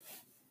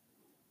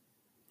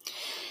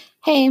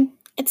Hey,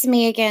 it's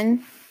me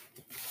again.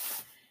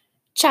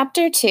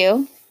 Chapter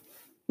 2,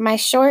 My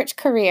Short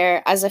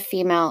Career as a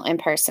Female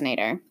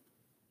Impersonator.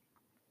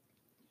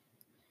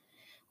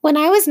 When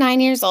I was 9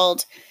 years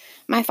old,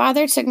 my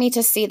father took me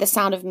to see The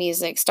Sound of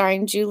Music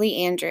starring Julie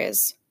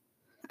Andrews.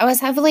 I was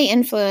heavily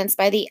influenced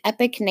by the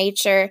epic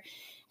nature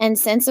and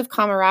sense of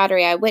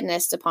camaraderie I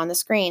witnessed upon the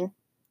screen.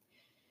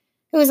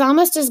 It was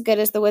almost as good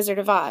as The Wizard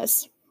of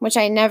Oz, which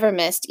I never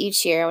missed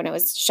each year when it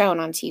was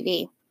shown on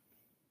TV.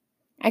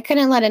 I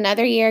couldn't let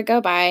another year go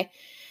by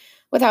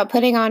without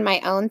putting on my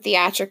own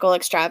theatrical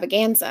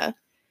extravaganza.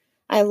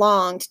 I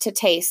longed to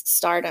taste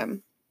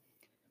stardom.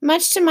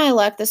 Much to my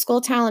luck, the school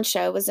talent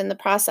show was in the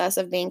process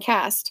of being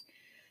cast.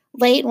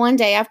 Late one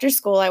day after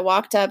school, I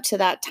walked up to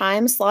that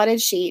time-slotted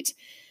sheet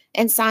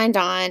and signed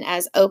on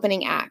as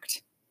opening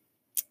act.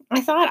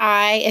 I thought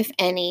I, if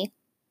any,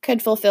 could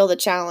fulfill the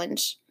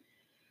challenge.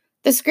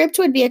 The script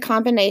would be a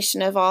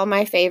combination of all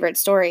my favorite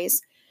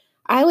stories.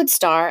 I would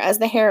star as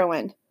the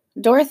heroine,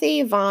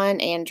 Dorothy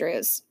Vaughan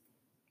Andrews.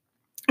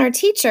 Our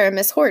teacher,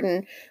 Miss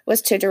Horton, was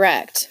to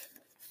direct.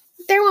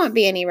 "There won't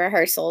be any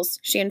rehearsals,"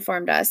 she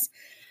informed us.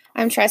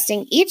 "I'm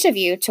trusting each of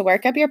you to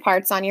work up your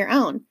parts on your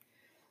own.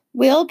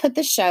 We'll put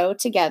the show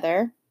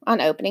together on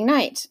opening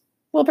night.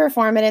 We'll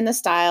perform it in the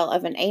style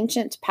of an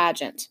ancient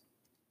pageant."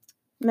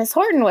 Miss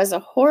Horton was a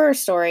horror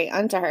story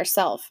unto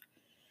herself.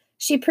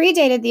 She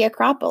predated the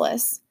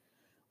Acropolis,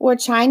 wore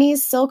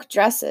Chinese silk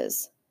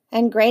dresses,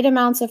 and great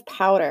amounts of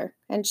powder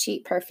and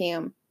cheap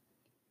perfume.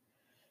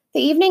 The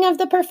evening of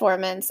the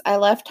performance, I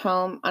left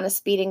home on a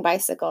speeding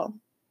bicycle.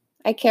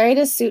 I carried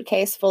a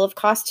suitcase full of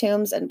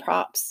costumes and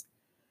props.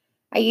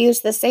 I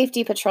used the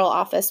safety patrol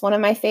office, one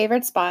of my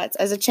favorite spots,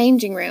 as a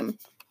changing room.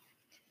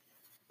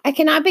 I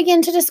cannot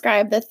begin to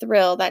describe the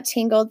thrill that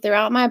tingled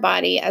throughout my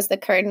body as the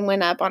curtain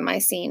went up on my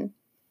scene.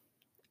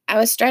 I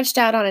was stretched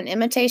out on an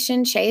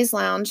imitation chaise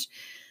lounge,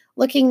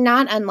 looking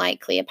not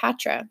unlike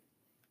Cleopatra.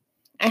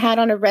 I had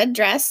on a red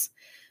dress,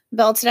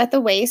 belted at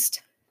the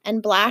waist,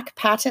 and black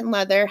patent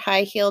leather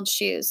high-heeled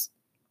shoes.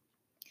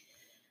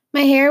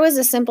 My hair was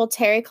a simple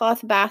terry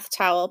cloth bath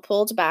towel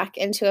pulled back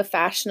into a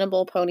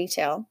fashionable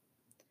ponytail.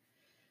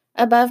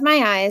 Above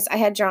my eyes, I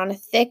had drawn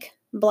thick,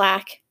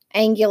 black,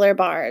 angular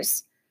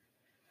bars.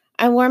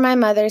 I wore my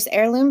mother's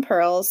heirloom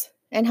pearls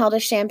and held a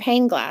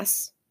champagne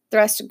glass,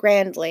 thrust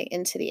grandly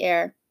into the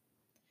air.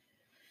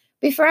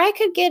 Before I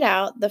could get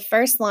out the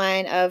first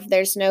line of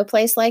 "There's no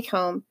place like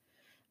home,"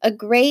 a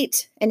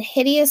great and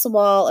hideous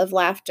wall of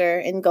laughter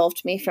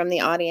engulfed me from the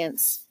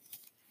audience.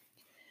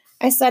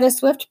 I said a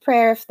swift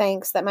prayer of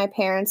thanks that my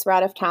parents were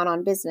out of town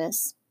on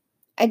business.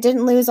 I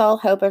didn't lose all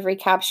hope of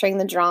recapturing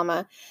the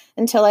drama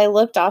until I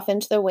looked off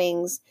into the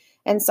wings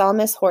and saw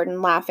Miss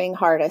Horton laughing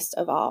hardest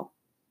of all.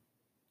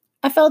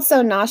 I felt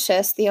so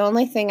nauseous, the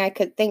only thing I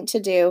could think to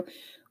do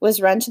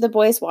was run to the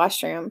boys'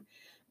 washroom,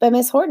 but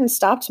Miss Horton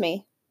stopped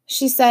me.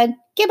 She said,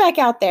 "Get back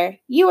out there.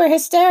 You are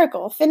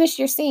hysterical. Finish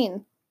your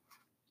scene."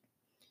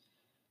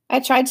 I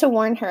tried to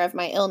warn her of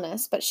my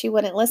illness, but she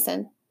wouldn't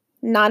listen.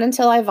 Not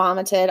until I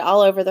vomited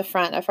all over the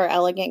front of her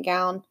elegant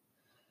gown.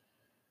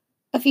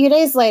 A few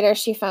days later,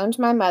 she phoned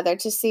my mother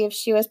to see if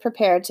she was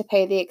prepared to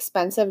pay the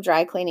expensive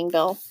dry cleaning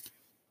bill.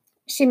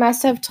 She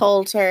must have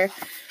told her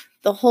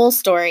the whole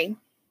story,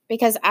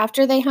 because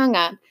after they hung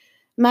up,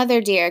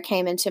 Mother dear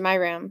came into my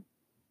room.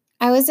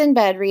 I was in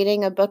bed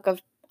reading a book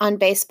on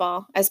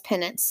baseball as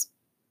penance.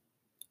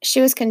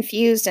 She was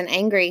confused and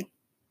angry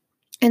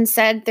and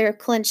said through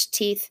clenched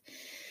teeth,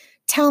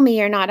 "Tell me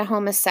you're not a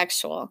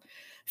homosexual.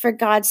 For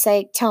God's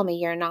sake, tell me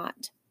you're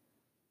not."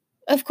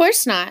 "Of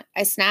course not,"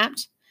 I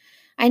snapped.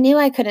 I knew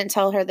I couldn't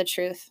tell her the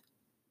truth.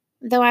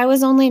 Though I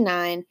was only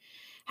 9,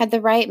 had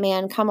the right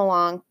man come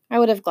along, I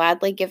would have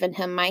gladly given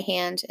him my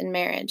hand in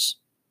marriage.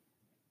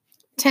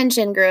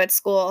 Tension grew at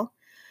school.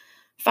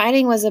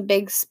 Fighting was a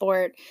big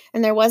sport,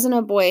 and there wasn't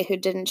a boy who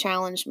didn't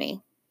challenge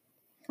me.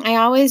 I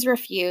always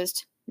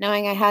refused,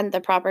 knowing I hadn't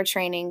the proper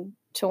training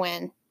to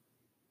win.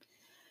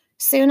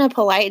 Soon a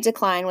polite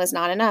decline was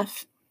not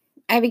enough.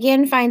 I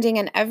began finding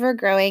an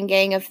ever-growing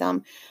gang of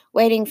them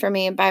waiting for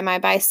me by my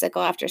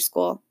bicycle after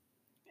school.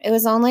 It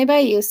was only by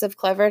use of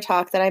clever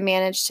talk that I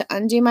managed to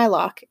undo my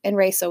lock and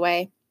race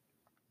away.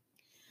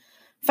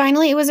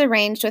 Finally, it was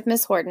arranged with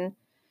Miss Horton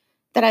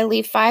that I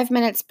leave 5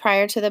 minutes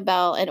prior to the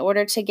bell in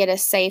order to get a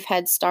safe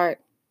head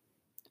start.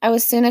 I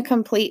was soon a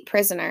complete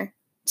prisoner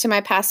to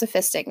my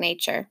pacifistic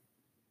nature.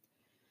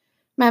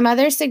 My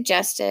mother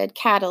suggested,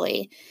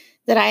 cattily,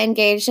 that I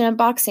engage in a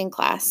boxing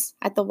class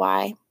at the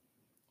Y,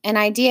 an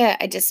idea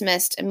I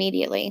dismissed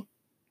immediately.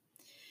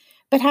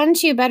 "But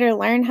hadn't you better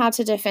learn how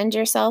to defend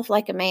yourself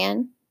like a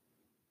man?"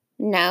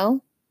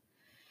 "No."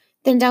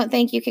 "Then don't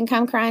think you can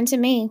come crying to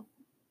me."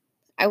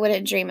 "I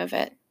wouldn't dream of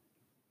it."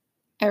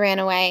 I ran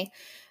away.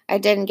 I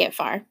didn't get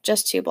far,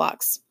 just 2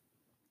 blocks.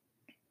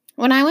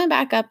 When I went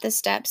back up the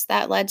steps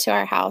that led to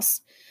our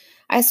house,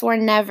 I swore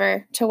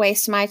never to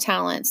waste my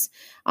talents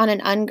on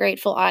an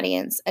ungrateful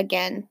audience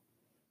again.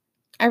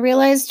 I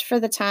realized for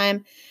the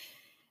time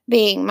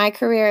being my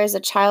career as a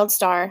child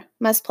star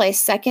must play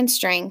second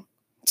string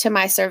to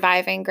my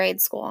surviving grade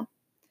school.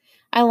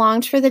 I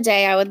longed for the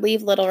day I would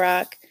leave Little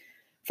Rock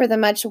for the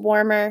much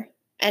warmer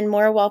and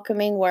more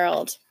welcoming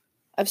world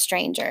of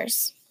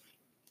strangers.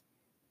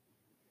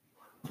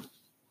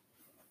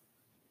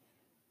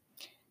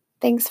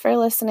 Thanks for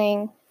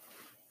listening.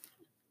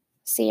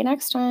 See you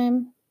next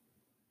time.